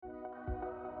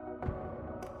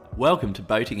Welcome to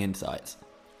Boating Insights.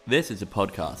 This is a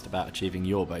podcast about achieving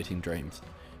your boating dreams,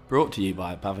 brought to you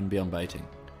by Above and Beyond Boating.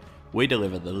 We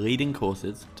deliver the leading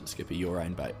courses to skipper your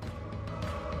own boat.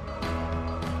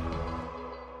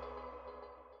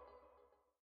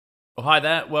 Well, hi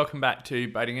there, welcome back to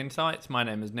Boating Insights. My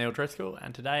name is Neil Driscoll,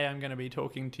 and today I'm going to be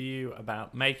talking to you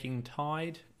about making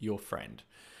tide your friend.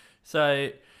 So,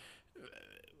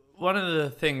 one of the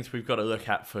things we've got to look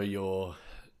at for your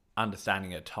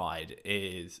understanding of tide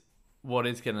is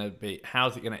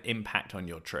how's it going to impact on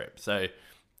your trip. So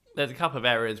there's a couple of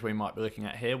areas we might be looking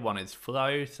at here. One is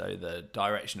flow, so the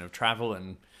direction of travel,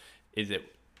 and is it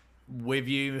with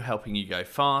you, helping you go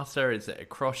faster? Is it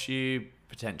across you,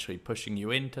 potentially pushing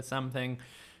you into something?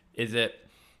 Is it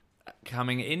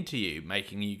coming into you,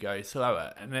 making you go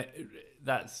slower? And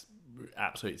that's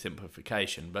absolute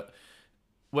simplification, but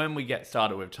when we get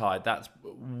started with tide, that's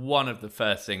one of the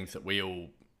first things that we all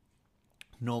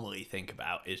normally think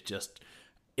about is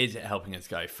it helping us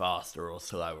go faster or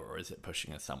slower, or is it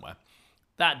pushing us somewhere?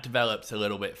 That develops a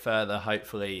little bit further,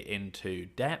 hopefully, into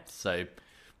depth. So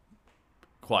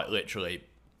quite literally,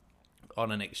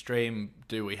 on an extreme,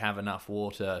 do we have enough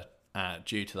water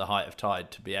due to the height of tide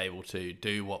to be able to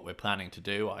do what we're planning to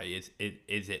do? Is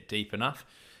it deep enough?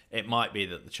 It might be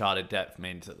that the charted depth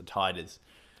means that the tide is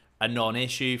a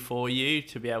non-issue for you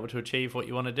to be able to achieve what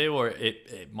you want to do, or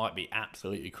it might be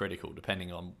absolutely critical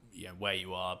depending on where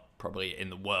you are probably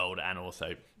in the world and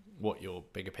also what your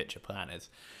bigger picture plan is.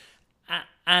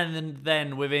 And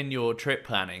then within your trip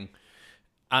planning,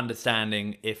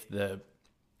 understanding if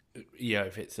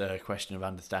it's a question of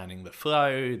understanding the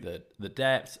flow, the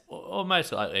depths, or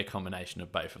most likely a combination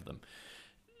of both of them.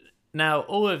 Now,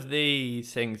 all of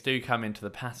these things do come into the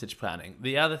passage planning.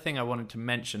 The other thing I wanted to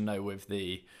mention, though, with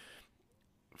the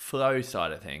flow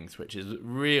side of things, which is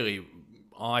really,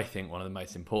 I think, one of the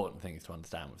most important things to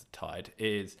understand with the tide,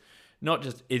 is not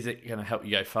just is it going to help you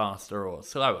go faster or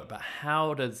slower, but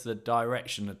how does the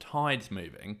direction the tide's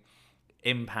moving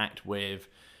impact with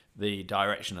the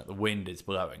direction that the wind is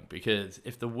blowing? Because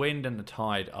if the wind and the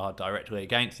tide are directly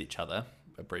against each other,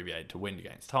 abbreviated to wind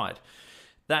against tide,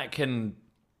 that can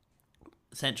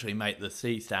essentially make the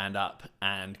sea stand up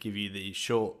and give you these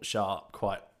short, sharp,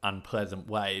 quite unpleasant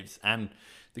waves. And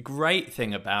the great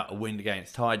thing about a wind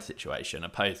against tide situation,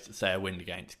 opposed to, say, a wind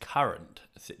against current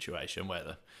situation, where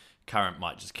the current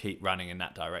might just keep running in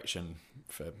that direction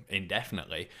for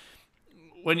indefinitely,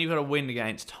 when you've got a wind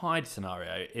against tide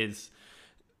scenario, is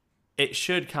it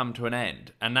should come to an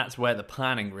end. And that's where the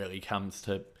planning really comes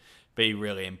to be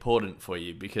really important for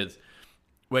you, because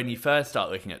when you first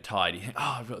start looking at tide, you think,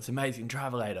 I've got this amazing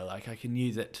travelator, like I can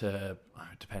use it to,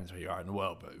 it depends where you are in the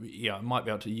world, but I might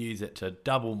be able to use it to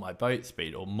double my boat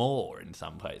speed or more in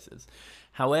some places.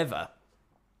 However,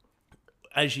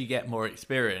 as you get more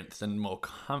experienced and more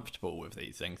comfortable with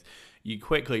these things, you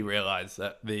quickly realize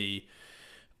that the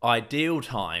ideal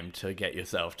time to get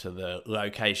yourself to the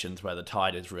locations where the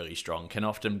tide is really strong can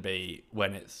often be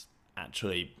when it's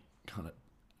actually kind of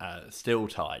still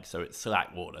tide, so it's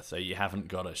slack water, so you haven't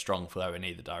got a strong flow in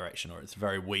either direction, or it's a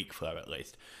very weak flow at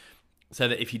least. So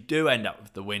that if you do end up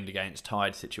with the wind against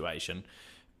tide situation,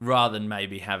 rather than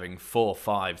maybe having 4,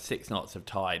 5, 6 knots of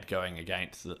tide going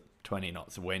against the 20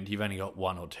 knots of wind, you've only got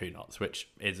 1 or 2 knots, which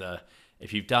is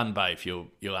if you've done both,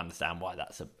 you'll understand why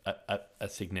that's a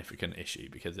significant issue,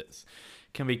 because it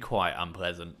can be quite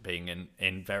unpleasant being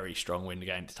in very strong wind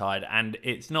against tide, and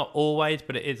it's not always,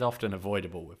 but it is often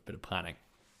avoidable with a bit of planning.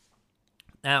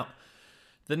 Now,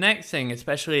 the next thing,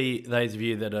 especially those of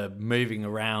you that are moving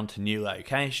around to new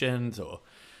locations or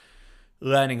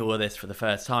learning all of this for the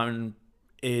first time,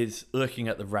 is looking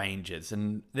at the ranges.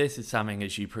 And this is something,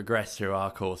 as you progress through our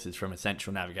courses from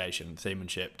essential navigation,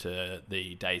 seamanship, to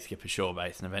the day skipper, shore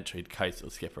base, and eventually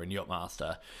coastal skipper and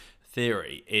yachtmaster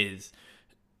theory, is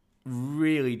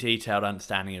really detailed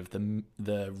understanding of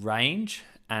the range.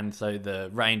 And so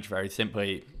the range, very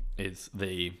simply, is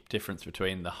the difference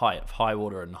between the height of high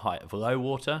water and the height of low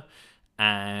water,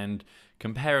 and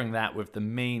comparing that with the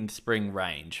mean spring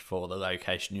range for the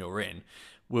location you're in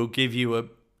will give you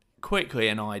quickly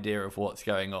an idea of what's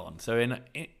going on. So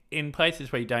in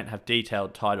places where you don't have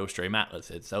detailed tidal stream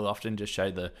atlases, they'll often just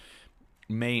show the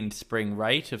mean spring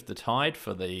rate of the tide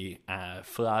for the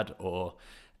flood or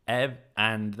ebb,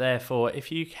 and therefore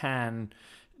if you can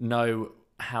know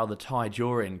how the tide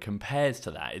you're in compares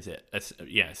to that,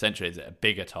 essentially is it a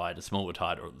bigger tide, a smaller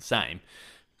tide, or the same,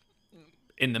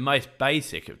 in the most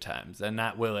basic of terms, then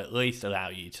that will at least allow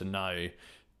you to know,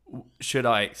 should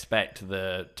I expect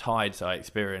the tides I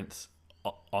experience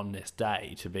on this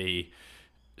day to be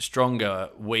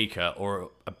stronger, weaker, or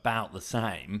about the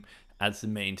same, as the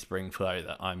mean spring flow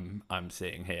that I'm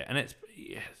seeing here. And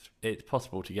it's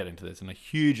possible to get into this in a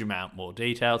huge amount more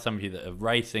detail. Some of you that are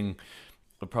racing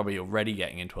are probably already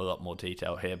getting into a lot more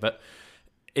detail here. But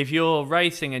if you're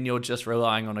racing and you're just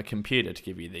relying on a computer to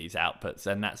give you these outputs,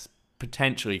 then that's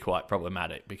potentially quite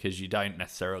problematic, because you don't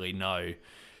necessarily know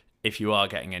if you are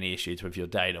getting any issues with your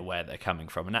data, where they're coming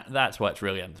from. And that's why it's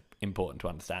really important to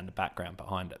understand the background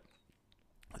behind it.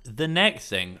 The next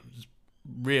thing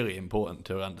really important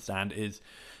to understand is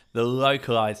the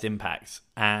localized impacts.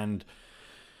 And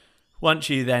once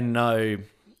you then know,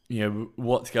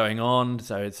 what's going on,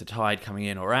 so it's the tide coming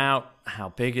in or out, how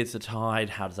big is the tide,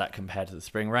 how does that compare to the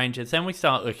spring ranges, then we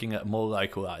start looking at more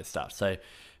localized stuff. So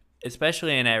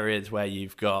especially in areas where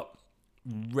you've got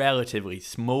relatively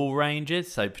small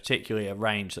ranges, so particularly a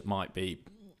range that might be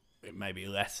maybe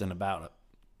less than about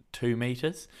 2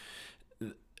 meters,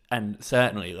 and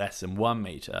certainly less than 1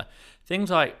 meter, things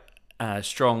like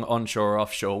strong onshore or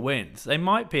offshore winds, they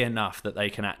might be enough that they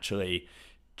can actually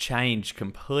change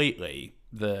completely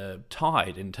the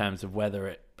tide in terms of whether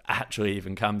it actually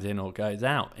even comes in or goes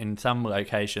out. In some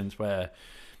locations where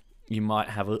you might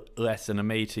have less than 1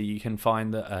 meter, you can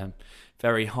find that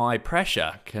very high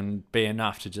pressure can be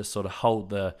enough to just sort of hold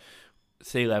the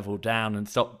sea level down and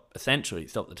essentially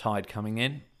stop the tide coming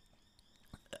in.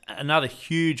 Another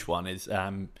huge one is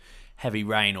heavy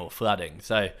rain or flooding.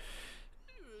 So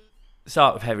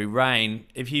start with heavy rain.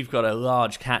 If you've got a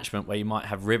large catchment where you might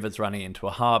have rivers running into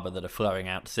a harbour that are flowing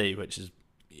out to sea, which is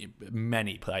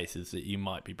many places that you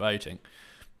might be boating,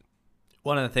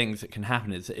 one of the things that can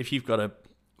happen is that if you've got a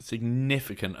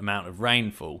significant amount of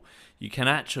rainfall, you can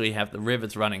actually have the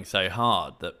rivers running so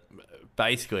hard that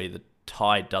basically the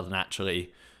tide doesn't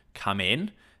actually come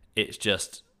in. It's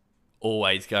just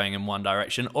always going in one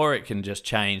direction, or it can just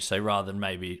change. So rather than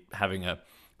maybe having a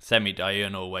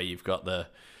semi-diurnal where you've got the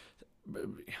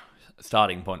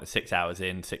starting point of 6 hours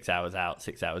in, 6 hours out,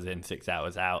 6 hours in, 6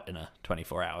 hours out in a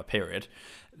 24-hour period,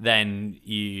 then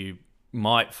you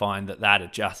might find that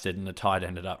adjusted and the tide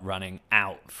ended up running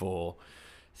out for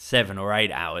 7 or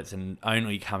 8 hours and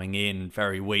only coming in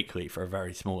very weakly for a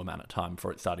very small amount of time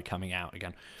before it started coming out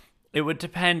again. It would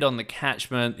depend on the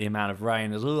catchment, the amount of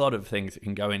rain. There's a lot of things that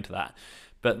can go into that.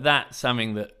 But that's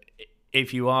something that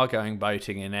if you are going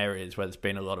boating in areas where there's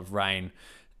been a lot of rain,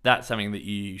 that's something that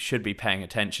you should be paying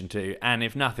attention to. And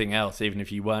if nothing else, even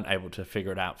if you weren't able to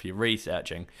figure it out for your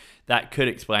researching, that could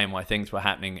explain why things were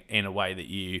happening in a way that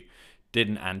you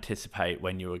didn't anticipate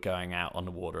when you were going out on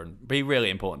the water. And be really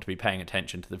important to be paying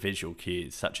attention to the visual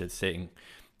cues, such as seeing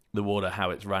the water, how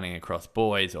it's running across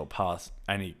buoys or past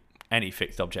any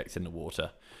fixed objects in the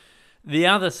water. The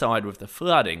other side with the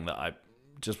flooding that I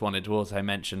just wanted to also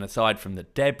mention, aside from the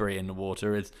debris in the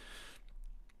water, is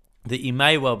that you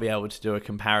may well be able to do a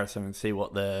comparison and see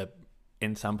what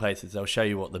in some places they'll show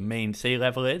you what the mean sea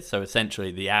level is. So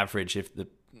essentially the average,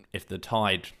 if the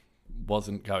tide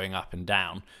wasn't going up and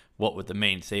down, what would the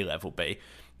mean sea level be?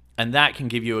 And that can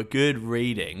give you a good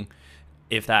reading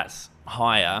if that's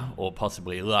higher or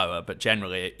possibly lower, but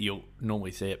generally you'll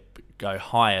normally see it go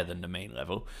higher than the mean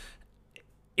level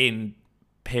in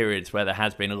periods where there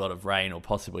has been a lot of rain or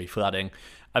possibly flooding.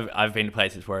 I've been to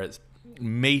places where it's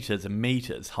meters and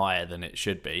meters higher than it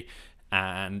should be,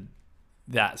 and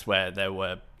that's where there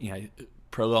were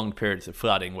prolonged periods of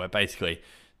flooding where basically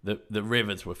the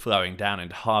rivers were flowing down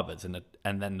into harbours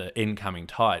and then the incoming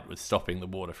tide was stopping the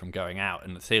water from going out,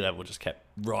 and the sea level just kept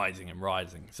rising and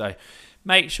rising. So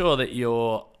make sure that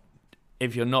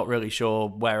if you're not really sure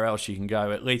where else you can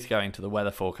go, at least going to the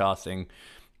weather forecasting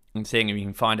and seeing if you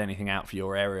can find anything out for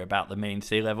your area about the mean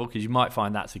sea level, because you might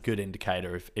find that's a good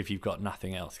indicator if you've got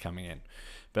nothing else coming in.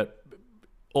 But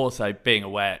also being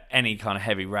aware, any kind of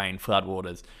heavy rain,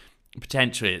 floodwaters,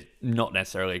 potentially it's not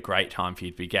necessarily a great time for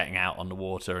you to be getting out on the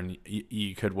water, and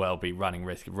you could well be running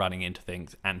risk of running into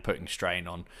things and putting strain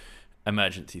on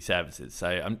emergency services. So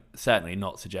I'm certainly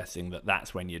not suggesting that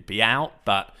that's when you'd be out,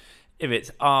 but if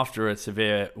it's after a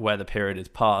severe weather period is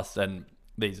passed, then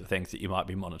these are things that you might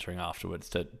be monitoring afterwards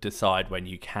to decide when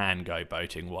you can go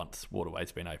boating once waterways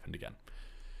have been opened again.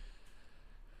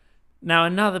 Now,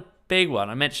 another big one,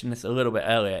 I mentioned this a little bit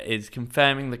earlier, is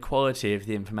confirming the quality of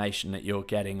the information that you're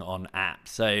getting on apps.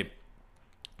 So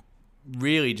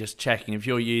really just checking if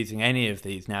you're using any of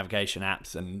these navigation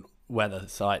apps and weather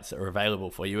sites that are available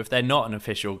for you, if they're not an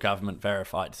official government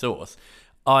verified source,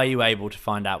 are you able to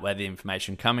find out where the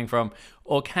information coming from?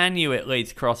 Or can you at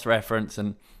least cross-reference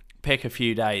and pick a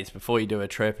few days before you do a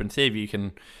trip and see if you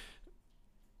can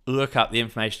look up the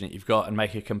information that you've got and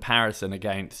make a comparison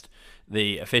against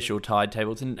the official tide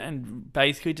tables, and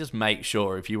basically just make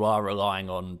sure, if you are relying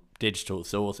on digital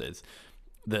sources,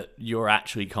 that you're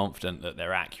actually confident that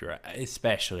they're accurate,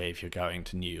 especially if you're going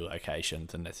to new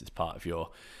locations and this is part of your,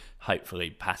 hopefully,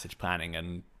 passage planning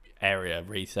and area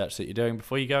research that you're doing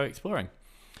before you go exploring.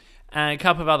 And a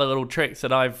couple of other little tricks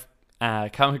that I've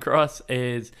come across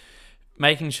is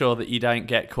making sure that you don't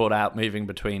get caught out moving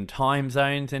between time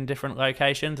zones in different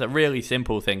locations. A really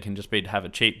simple thing can just be to have a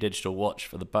cheap digital watch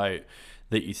for the boat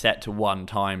that you set to one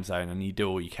time zone and you do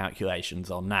all your calculations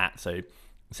on that. So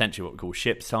essentially what we call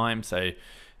ship's time. So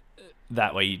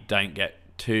that way you don't get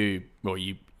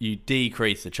you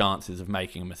decrease the chances of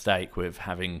making a mistake with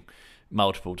having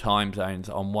multiple time zones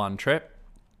on one trip.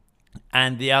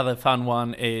 And the other fun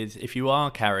one is if you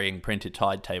are carrying printed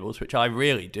tide tables, which I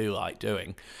really do like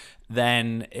doing,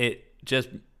 then it just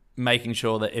making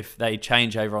sure that if they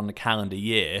change over on the calendar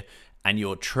year and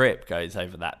your trip goes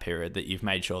over that period, that you've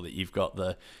made sure that you've got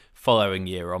the following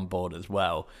year on board as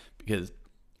well. Because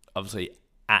obviously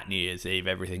at New Year's Eve,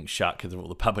 everything's shut because of all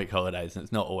the public holidays, and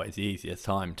it's not always the easiest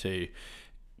time to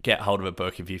get hold of a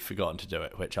book if you've forgotten to do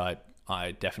it, which I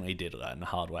definitely did learn the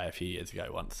hard way a few years ago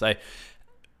once. So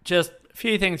just a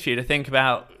few things for you to think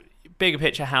about. Bigger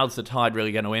picture, how's the tide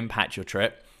really going to impact your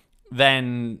trip?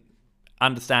 Then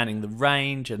understanding the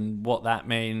range and what that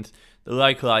means, the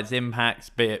localized impacts,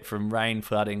 be it from rain,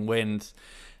 flooding, winds,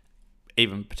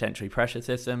 even potentially pressure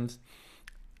systems,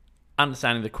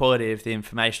 understanding the quality of the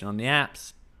information on the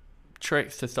apps.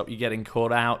 Tricks to stop you getting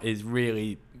caught out is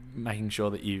really making sure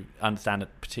that you understand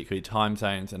particularly time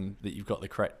zones and that you've got the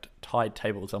correct tide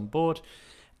tables on board.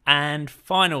 And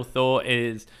final thought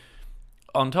is,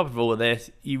 on top of all of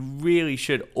this, you really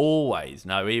should always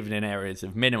know, even in areas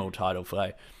of minimal tidal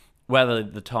flow, whether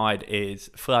the tide is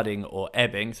flooding or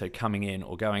ebbing, so coming in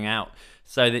or going out,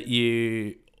 so that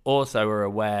you also are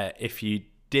aware if you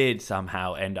did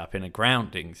somehow end up in a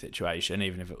grounding situation,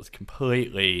 even if it was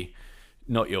completely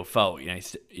not your fault,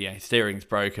 steering's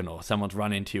broken or someone's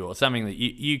run into you or something that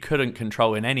you couldn't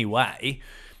control in any way,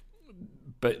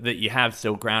 but that you have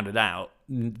still grounded out,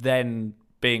 then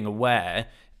being aware,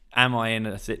 am I in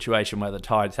a situation where the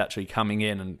tide's actually coming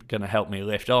in and going to help me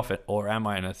lift off it, or am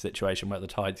I in a situation where the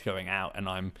tide's going out and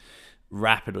I'm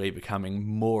rapidly becoming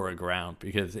more aground?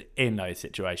 Because in those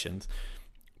situations,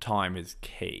 time is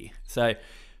key. So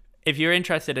if you're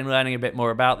interested in learning a bit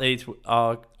more about these,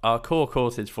 our core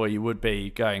courses for you would be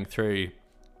going through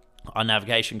our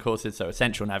navigation courses, so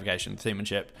Essential Navigation and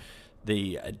Seamanship,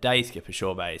 the Day Skipper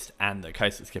Shore-Based, and the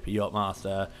Coastal Skipper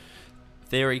Yachtmaster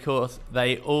theory course.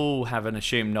 They all have an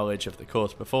assumed knowledge of the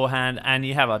course beforehand, and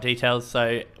you have our details,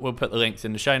 so we'll put the links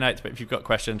in the show notes, but if you've got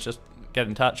questions, just get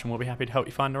in touch and we'll be happy to help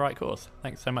you find the right course.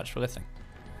 Thanks so much for listening.